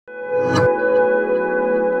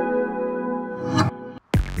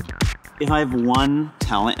If I have one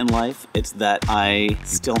talent in life, it's that I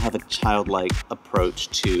still have a childlike approach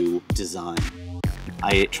to design.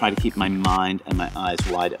 I try to keep my mind and my eyes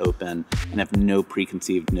wide open and have no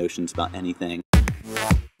preconceived notions about anything.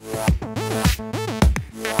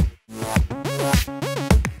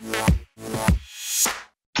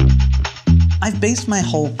 I've based my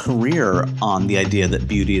whole career on the idea that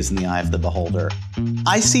beauty is in the eye of the beholder.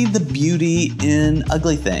 I see the beauty in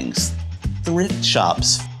ugly things, thrift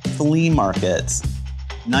shops, flea markets,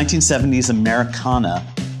 1970s Americana,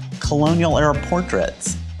 colonial era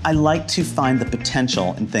portraits. I like to find the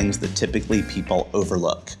potential in things that typically people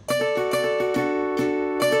overlook.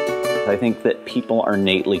 I think that people are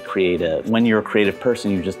innately creative. When you're a creative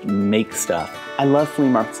person, you just make stuff. I love flea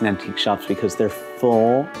markets and antique shops because they're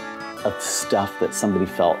full of stuff that somebody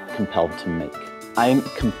felt compelled to make. I'm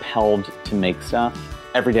compelled to make stuff.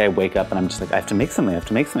 Every day I wake up and I'm just like, I have to make something, I have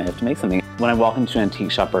to make something, I have to make something. When I walk into an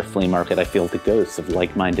antique shop or a flea market, I feel the ghosts of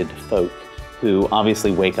like-minded folk who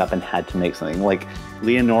obviously wake up and had to make something. Like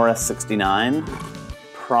Leonora, 69,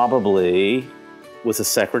 probably was a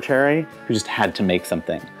secretary who just had to make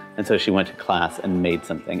something. And so she went to class and made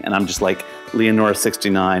something. And I'm just like, Leonora,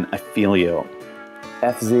 69, I feel you.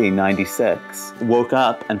 FZ, 96, woke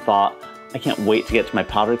up and thought, I can't wait to get to my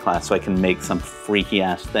pottery class so I can make some freaky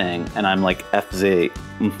ass thing. And I'm like, FZ,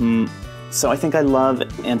 So I think I love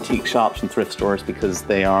antique shops and thrift stores because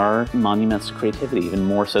they are monuments to creativity, even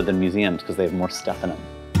more so than museums because they have more stuff in them.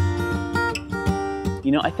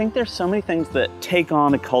 You know, I think there's so many things that take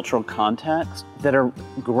on a cultural context that are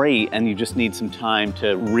great and you just need some time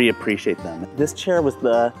to reappreciate them. This chair was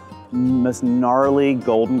the most gnarly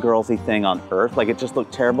Golden Girls-y thing on earth. Like, it just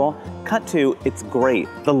looked terrible. Cut to, it's great.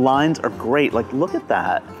 The lines are great. Like, look at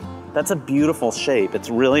that. That's a beautiful shape. It's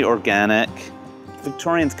really organic.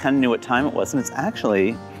 Victorians kind of knew what time it was, and it's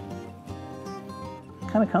actually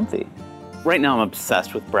kind of comfy. Right now I'm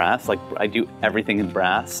obsessed with brass. Like, I do everything in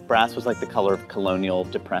brass. Brass was like the color of colonial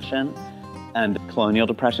depression, and colonial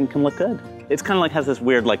depression can look good. It's kind of like has this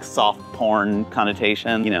weird like soft porn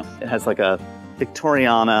connotation. You know, it has like a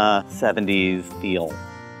Victoriana 70s feel.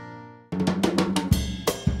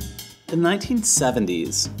 The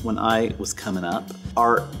 1970s, when I was coming up,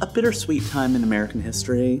 are a bittersweet time in American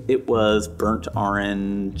history. It was Burnt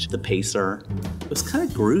Orange, The Pacer. It was kind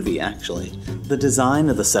of groovy, actually. The design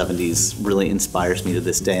of the 70s really inspires me to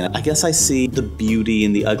this day, and I guess I see the beauty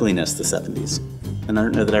in the ugliness of the 70s. And I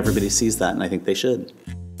don't know that everybody sees that, and I think they should.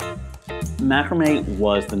 Macrame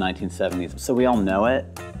was the 1970s, so we all know it.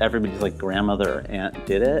 Everybody's like grandmother or aunt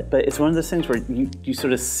did it, but it's one of those things where you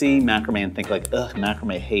sort of see macrame and think like, ugh,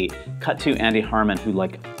 macrame hate. Cut to Andy Harmon, who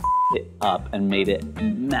like it up and made it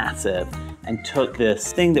massive and took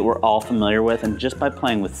this thing that we're all familiar with and just by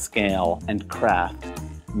playing with scale and craft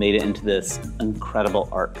made it into this incredible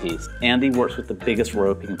art piece. Andy works with the biggest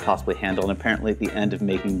rope he can possibly handle, and apparently at the end of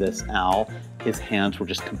making this owl, his hands were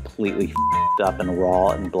just completely up and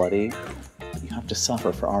raw and bloody. You have to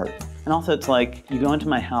suffer for art. And also it's like, you go into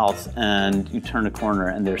my house and you turn a corner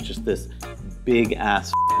and there's just this big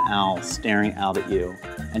ass owl staring out at you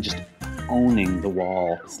and just owning the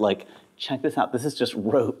wall. It's like, check this out, this is just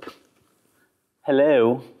rope.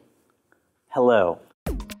 Hello, hello.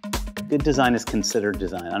 Good design is considered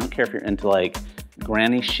design. I don't care if you're into like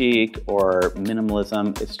granny chic or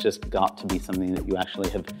minimalism, it's just got to be something that you actually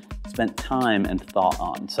have spent time and thought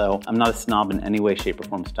on. So I'm not a snob in any way, shape, or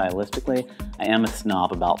form stylistically. I am a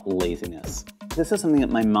snob about laziness. This is something that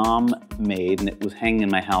my mom made, and it was hanging in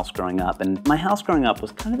my house growing up. And my house growing up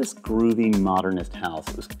was kind of this groovy modernist house.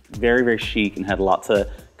 It was very, very chic and had lots of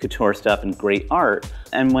couture stuff and great art.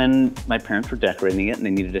 And when my parents were decorating it and they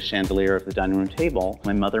needed a chandelier at the dining room table,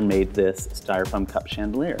 my mother made this styrofoam cup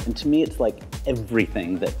chandelier. And to me, it's like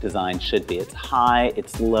everything that design should be. It's high,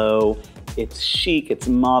 it's low, it's chic, it's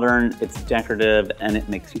modern, it's decorative, and it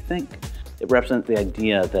makes you think. It represents the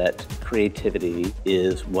idea that creativity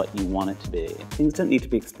is what you want it to be. Things don't need to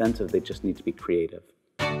be expensive, they just need to be creative.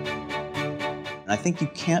 I think you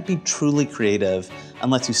can't be truly creative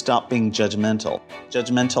unless you stop being judgmental.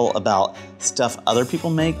 Judgmental about stuff other people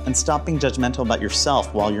make, and stop being judgmental about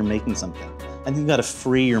yourself while you're making something. I think you've got to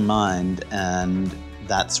free your mind, and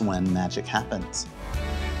that's when magic happens.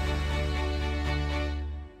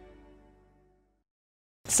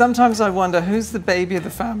 Sometimes I wonder, who's the baby of the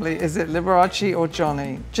family? Is it Liberace or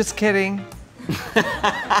Johnny? Just kidding.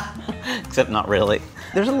 Except not really.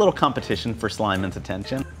 There's a little competition for Slyman's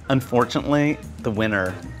attention. Unfortunately, the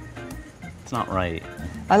winner, it's not right.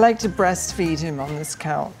 I like to breastfeed him on this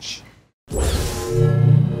couch.